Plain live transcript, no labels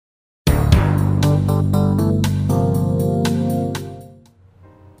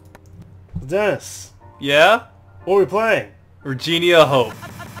Dennis. Yeah? What are we playing? Regeria Hope.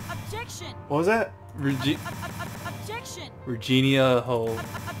 Objection! What was that? Objection! Regeria Hope.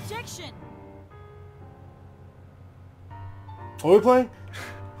 Objection! What are we playing?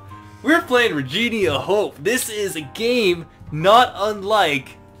 We're playing Regeria Hope. This is a game not unlike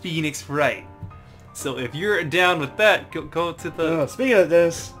Phoenix Wright. So if you're down with that, go to the... Speaking of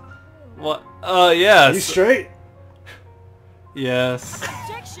this... What? Yeah. Are you straight? Yes.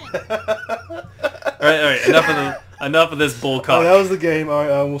 Objection! Alright, enough of this bullcock. Oh, that was the game.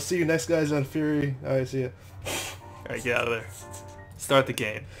 Alright, we'll see you next, guys, on Fury. Alright, see ya. Alright, get out of there. Start the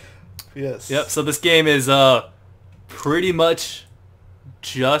game. Yes. Yep, so this game is pretty much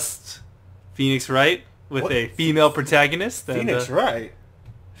just Phoenix Wright with What? a female protagonist. Phoenix Wright?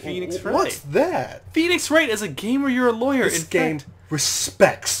 Phoenix Wright. What's that? Phoenix Wright is a game where you're a lawyer. This game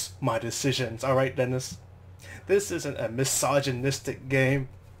respects my decisions. Alright, Dennis. This isn't a misogynistic game.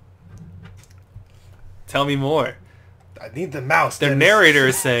 Tell me more. I need the mouse, Their Dennis. narrator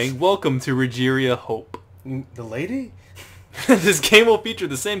is saying, "Welcome to Regeria Hope." The lady? This game will feature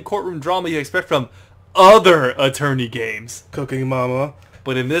the same courtroom drama you expect from other attorney games. Cooking Mama.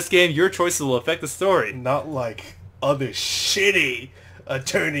 But in this game, your choices will affect the story. Not like other shitty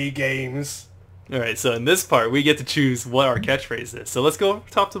attorney games. Alright, so in this part, we get to choose what our catchphrase is. So let's go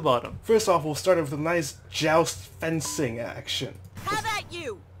top to bottom. First off, we'll start with a nice joust fencing action. How about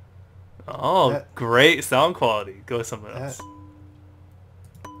you? Oh, great sound quality. Go with something else.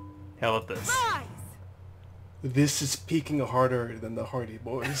 How about this? Rise! This is peaking harder than the Hardy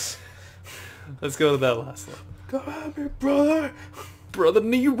Boys. Let's go to that last one. Come at me, brother! Brother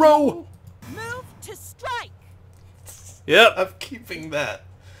Nero! Move to strike! Yep, I'm keeping that.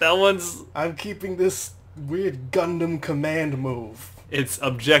 that one's... I'm keeping this weird Gundam command move. It's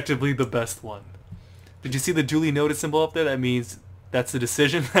objectively the best one. Did you see the duly noted symbol up there? That means that's the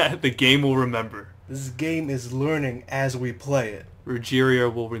decision that the game will remember. This game is learning as we play it.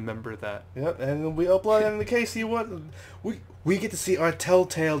 Regeria will remember that. Yep, and we upload it in the case you want. We get to see our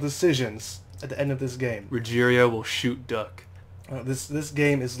telltale decisions at the end of this game. Regeria will shoot duck. This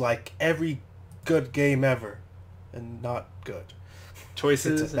game is like every good game ever, and not good.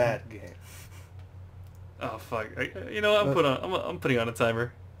 Choices. It's a bad game. Oh fuck! You know what? I'm putting on a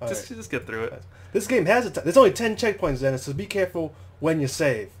timer. Alright. Just get through it. This game has there's only 10 checkpoints, Dennis, so be careful when you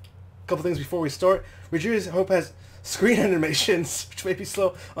save. A couple things before we start. Regeria Hope has screen animations, which may be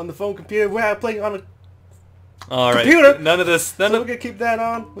slow on the phone computer. We're playing on a All right. computer. None of this. So we're gonna keep that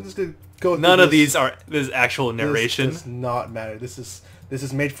on. We're just gonna go. None through of these are. This is actual narration. This does not matter. This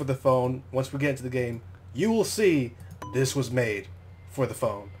is made for the phone. Once we get into the game, you will see this was made for the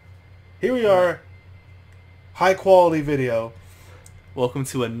phone. Here we are. High quality video. Welcome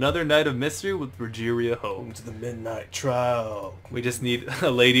to another night of mystery with Regeria Hope. Welcome to the midnight trial. We just need a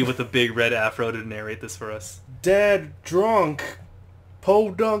lady with a big red afro to narrate this for us. Dead drunk.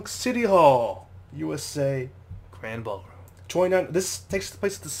 Podunk City Hall, USA. Grand Ballroom. 29. This takes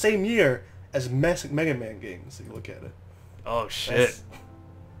place the same year as Mega Man games. If you look at it. Oh shit.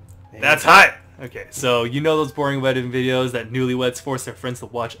 Yeah. That's hot. Okay, so you know those boring wedding videos that newlyweds force their friends to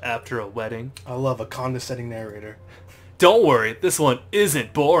watch after a wedding? I love a condescending narrator. Don't worry, this one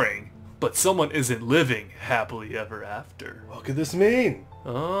isn't boring, but someone isn't living happily ever after. What could this mean?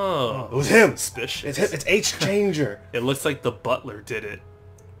 Oh, It was him. suspicious. It's H-Changer. It looks like the butler did it.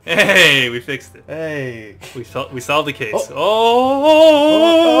 Hey, we fixed it. Hey. We solved the case. Oh.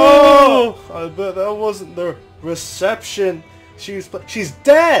 Oh! I bet that wasn't the reception. She's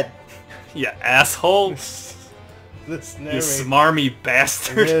dead. Yeah, asshole. This You narrator. smarmy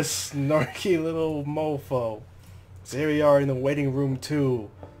bastard. This snarky little mofo. So here we are in the waiting room too.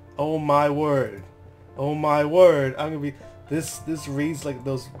 Oh my word. Oh my word. I'm gonna be... This reads like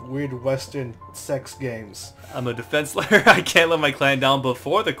those weird Western sex games. I'm a defense lawyer. I can't let my client down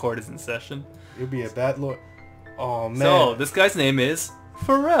before the court is in session. You'll be a bad lawyer. Oh man. So, this guy's name is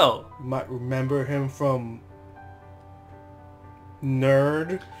Pharrell. You might remember him from...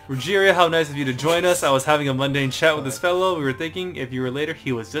 Nerd. Regeria, how nice of you to join us. I was having a mundane chat with this fellow. We were thinking if you were later,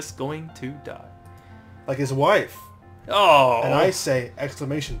 he was just going to die. Like his wife. Oh. And I say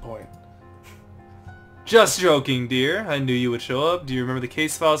exclamation point. Just joking, dear. I knew you would show up. Do you remember the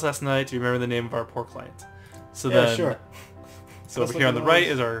case files last night? Do you remember the name of our poor client? So Yeah, then, sure. So Let's over here on look the at right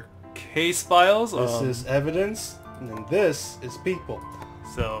those. is our case files. This is evidence, and then this is people.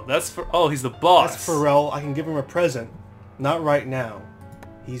 So that's for. Oh, he's the boss. That's Pharrell. I can give him a present. Not right now.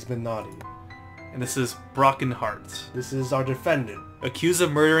 He's been naughty. And this is Brocken Hart, This is our defendant. accused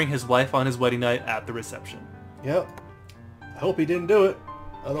of murdering his wife on his wedding night at the reception. Yep. I hope he didn't do it.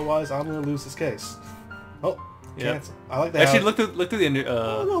 Otherwise, I'm going to lose this case. Oh, Yeah. Cancel. I like that. Actually, look through the end.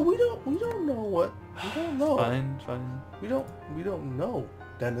 No, we don't know what. We don't know. Fine. We don't know,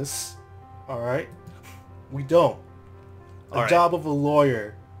 Dennis. All right. We don't. The All right. job of a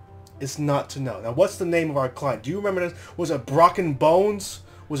lawyer is not to know. Now, what's the name of our client? Do you remember this? Was it Brocken Bones?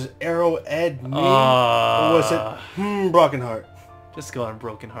 Was it Arrow Ed Me? Or was it Broken Heart? Just go on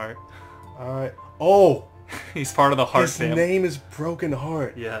Broken Heart. All right. Oh, He's part of the Heart his family. name is Broken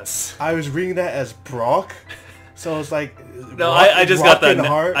Heart. Yes. I was reading that as Brock, so it's like No, I just got that.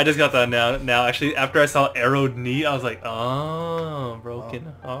 Heart. I just got that now. Now, actually, after I saw Arrowed Knee, I was like, oh,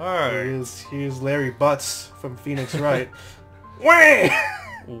 Broken Heart. Here's Larry Butts from Phoenix Wright. Whang!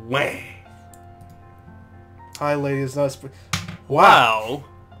 Whang. Hi, ladies. Wow.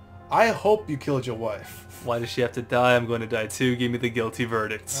 I hope you killed your wife. Why does she have to die? I'm going to die too. Give me the guilty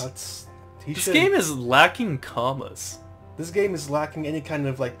verdicts. This Should. game is lacking commas. This game is lacking any kind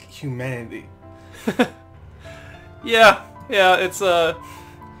of like humanity. Yeah, it's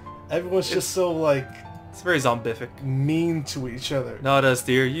Everyone's just so like it's very zombific. mean to each other. Not us,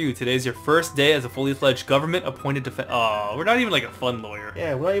 dear you. Today's your first day as a fully fledged government-appointed defense. Oh, we're not even like a fun lawyer.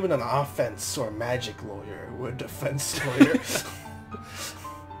 Yeah, we're not even an offense or magic lawyer. We're a defense lawyer.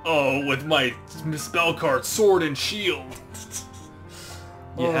 Oh, with my spell card, sword and shield.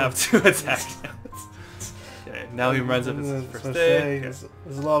 You have to attack now. Okay, now he reminds of his first day. Okay.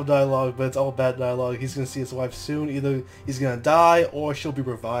 There's a lot of dialogue, but it's all bad dialogue. He's gonna see his wife soon. Either he's gonna die or she'll be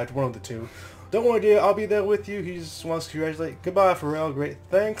revived. One of the two. Don't worry, dear. I'll be there with you. He just wants to congratulate. Goodbye, Pharrell. Great.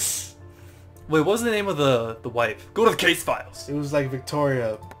 Thanks. Wait, what was the name of the wife? Go to the case files. It was like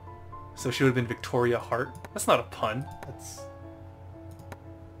Victoria. So she would have been Victoria Hart. That's not a pun. That's...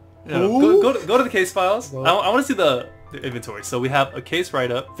 No, go to the case files. Well, I want to see the inventory. So we have a case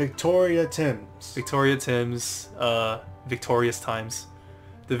write-up. Victoria Timms. Victoria Timms, Victorious Times.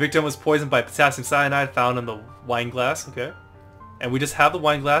 The victim was poisoned by potassium cyanide found in the wine glass. Okay. And we just have the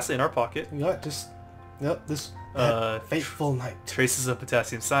wine glass in our pocket. Yeah, just... Yep, this fateful night. Traces of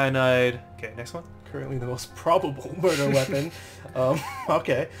potassium cyanide. Okay, next one. Currently the most probable murder weapon.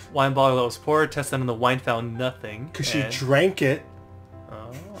 Okay. Wine bottle that was poured. Tested on the wine found nothing. Because she drank it.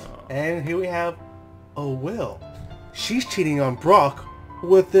 Oh. And here we have a Will. She's cheating on Brock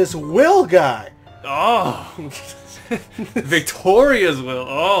with this Will guy. Oh. Victoria's will.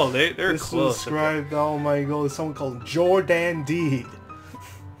 Oh, they're this close. This is described, oh my god, someone called Jordan Deed.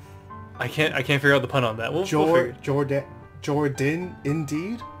 I can't figure out the pun on that. We'll Jordan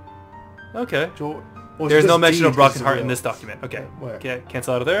Indeed? Okay. Well, there's no just mention of Deed Broken is Heart Will. in this document. Okay. Where? Okay,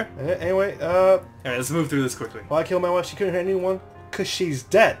 cancel out of there. Anyway, Alright, let's move through this quickly. why kill my wife? She couldn't hurt anyone? Because she's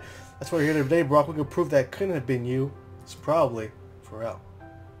dead. That's why we're here today, Brock. We can prove that couldn't have been you. It's probably Pharrell.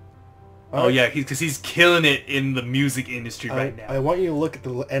 Oh yeah, because he's killing it in the music industry right now. I want you to look at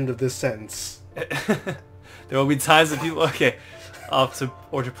the end of this sentence. There will be times that people... Okay. To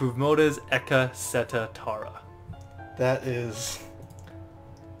prove motives, Eka Seta Tara. That is...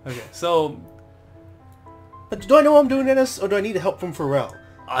 Okay, so... But do I know I'm doing this, or do I need help from Pharrell?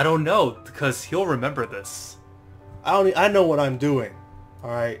 I don't know, because he'll remember this. I know what I'm doing.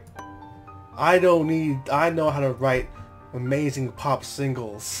 Alright? I know how to write amazing pop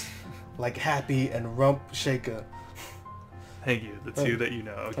singles. Like Happy and Rump Shaker. Thank you, the two that you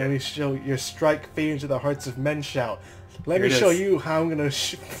know. Okay. Let me show your strike fear into the hearts of men shout. Let Here me it show is. you how I'm gonna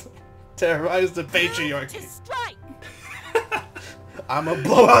terrorize the Move patriarchy. to strike. I'm gonna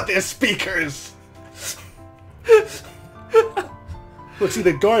blow out their speakers. Look, see,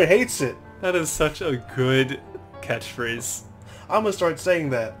 the guard hates it. That is such a good catchphrase. I'm gonna start saying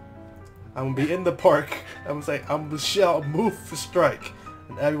that. I'm gonna be in the park. I'm gonna say, I'm gonna shout, move for strike,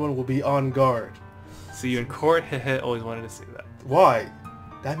 and everyone will be on guard. See you in court. Always wanted to say that. Why?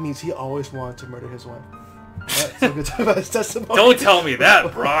 That means he always wanted to murder his wife. Alright, so we'll talk about his testimony. Don't tell me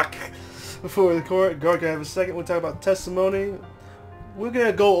that, Brock. Before the guard can have a second, we'll talk about testimony. We're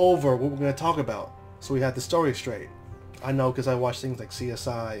gonna go over what we're gonna talk about, so we have the story straight. I know because I watch things like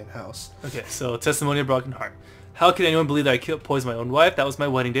CSI and House. Okay, so testimony of Broken Heart. How could anyone believe that I poisoned my own wife? That was my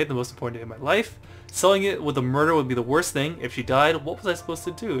wedding date, the most important day of my life. Selling it with a murder would be the worst thing. If she died, what was I supposed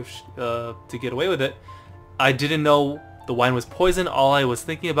to do to get away with it? I didn't know the wine was poison. All I was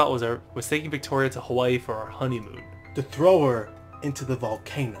thinking about was taking Victoria to Hawaii for our honeymoon. To throw her into the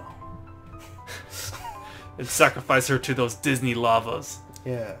volcano. And sacrifice her to those Disney lavas.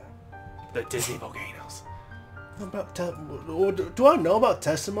 Yeah. The Disney volcanoes. Do I know about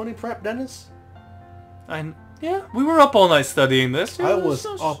testimony prep, Dennis? Yeah, we were up all night studying this. I was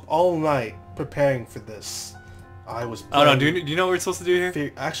up all night preparing for this. I was... Oh no, do you know what we're supposed to do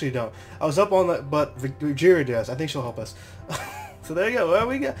here? Actually, don't. I was up all night, but Regeria does. I think she'll help us. So there you go. Well,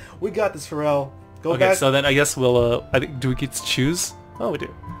 we got this, Pharrell. Go Okay, back. so then I guess we'll, I think, do we get to choose? Oh, we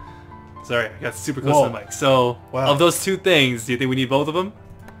do. Sorry, I got super close Whoa. to the mic. So, Wow. of those two things, do you think we need both of them?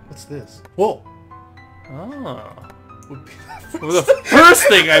 What's this? Whoa. Oh. Would be It was the first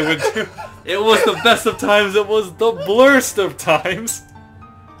thing I would do. It was the best of times. It was the blurst of times.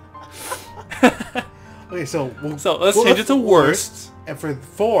 Okay, so So let's change it to worst. And for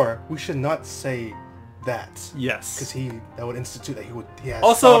 4, we should not say that. Yes. Because that would institute that he has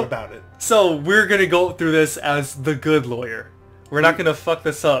Also- thought about it. So we're gonna go through this as the good lawyer. We're not gonna fuck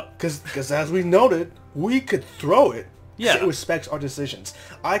this up. Because as we noted, we could throw it. Yeah. It respects our decisions.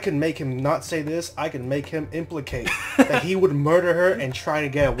 I can make him not say this. I can make him implicate that he would murder her and try to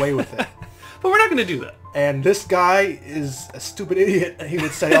get away with it. But we're not gonna do that. And this guy is a stupid idiot, and he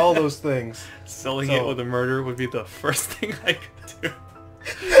would say all those things. Selling So- it with a murder would be the first thing I could do.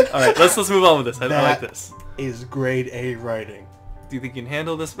 Alright, let's move on with this. I like That this. is grade A writing. Do you think you can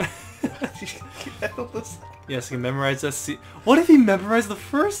handle this? You can handle this? Yes, you can memorize this. What if he memorized the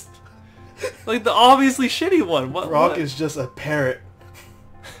first? Like the obviously shitty one. What? Brock what? is just a parrot.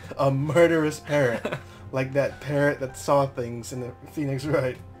 A murderous parrot. Like that parrot that saw things in the Phoenix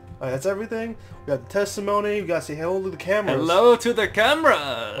Wright. Alright, that's everything. We got the testimony. We got to say hello to the cameras. Hello to the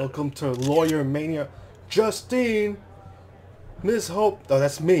camera. Welcome to Lawyer Mania. Justine. Miss Hope. Oh,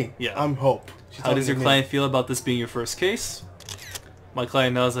 that's me. Yeah. I'm Hope. She's How does talking your to me. client feel about this being your first case? My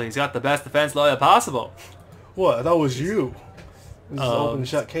client knows that he's got the best defense lawyer possible. What? That was you. This is an open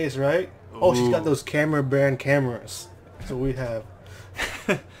shut case, right? Oh, she's got Ooh. those camera brand cameras. So we have.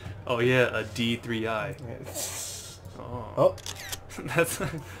 Oh yeah, a D3i. Oh. Oh. That's.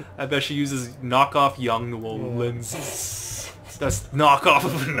 I bet she uses knockoff Young lens. That's knockoff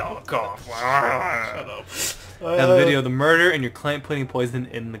of a knockoff. Shut up. Now the video of the murder and your client putting poison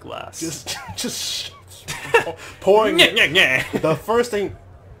in the glass. Just pouring. Nyeh, nyeh, nyeh. The first thing,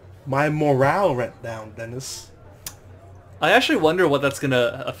 my morale went down, Dennis. I actually wonder what that's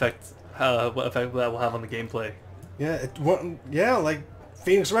gonna affect. What effect that will have on the gameplay. Yeah, like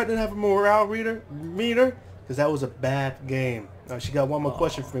Phoenix Wright didn't have a morale meter because that was a bad game. Now she got one more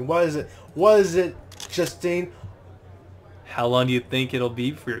question for me. What is it, Justine? How long do you think it'll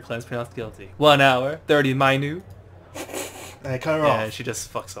be before your client's pronounced guilty? 1 hour, 30 minutes. And I cut her Yeah, off she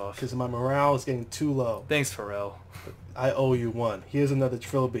just fucks off. because my morale is getting too low. Thanks, Pharrell. I owe you one. Here's another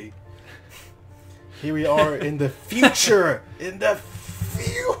trilby. Here we are in the future. In the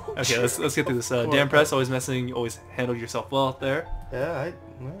future. Okay, let's get through this. Dan Press, always messing. You always handled yourself well there. Yeah,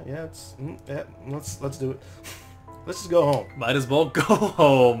 let's do it. Let's just go home. Might as well go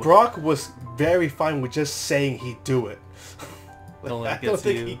home. Brock was very fine with just saying he'd do it. Don't let I it don't get to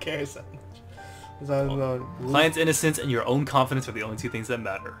think you. he cares that much. 'Cause I'm, Client's innocence and your own confidence are the only two things that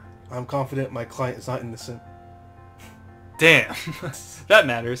matter. I'm confident my client is not innocent. Damn. That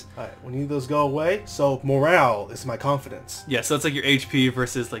matters. Alright, we need those go away. So morale is my confidence. Yeah, so it's like your HP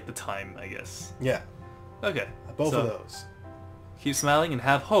versus like the time, I guess. Yeah, Okay. both so of those. Keep smiling and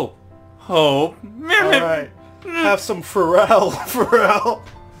have hope. Hope. Alright, have some Pharrell. Pharrell.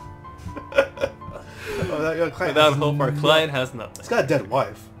 Oh, that client Without has hope, our no- client has nothing. It's got a dead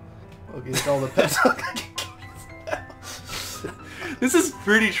wife. Okay, it's all the pets. This is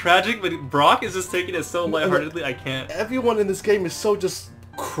pretty tragic, but Brock is just taking it so lightheartedly, I can't. Everyone in this game is so just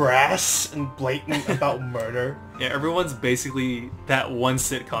crass and blatant about murder. Yeah, everyone's basically that one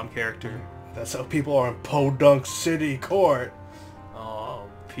sitcom character. That's how people are in Podunk City Court. Oh,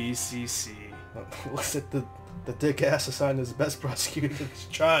 PCC. Looks like the dick ass assigned as best prosecutor in this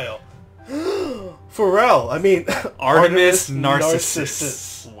trial. Pharrell, I mean Artemis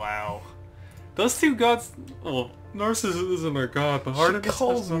Narcissus. Wow. Those two gods... Well, Narcissus isn't a god, but She Artemis...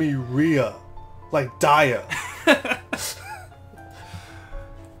 calls me Rhea. Like Daya.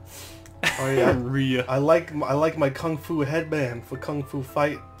 Oh yeah. Rhea. I like my kung fu headband for kung fu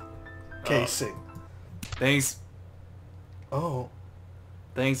fight casing. Thanks, Oh,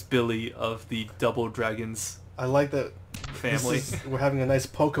 Billy of the Double Dragons I like that. family. We're having a nice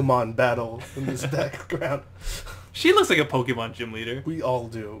Pokemon battle in this background. She looks like a Pokemon gym leader. We all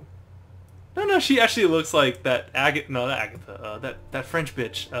do. No, she actually looks like that not Agatha, that French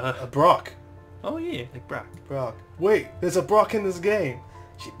bitch. Brock. Oh yeah, like Brock. Brock. Wait, there's a Brock in this game.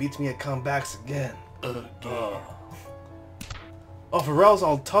 She beats me at comebacks again. Oh, Pharrell's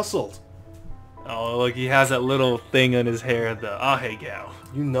all tussled. Oh, look, he has that little thing on his hair, the Ahe gal.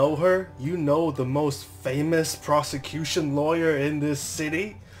 You know her? You know the most famous prosecution lawyer in this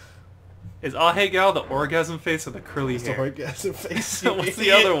city? Is Ahe gal the orgasm face or the curly It's the hair? orgasm face. What's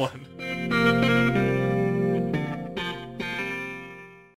the other one?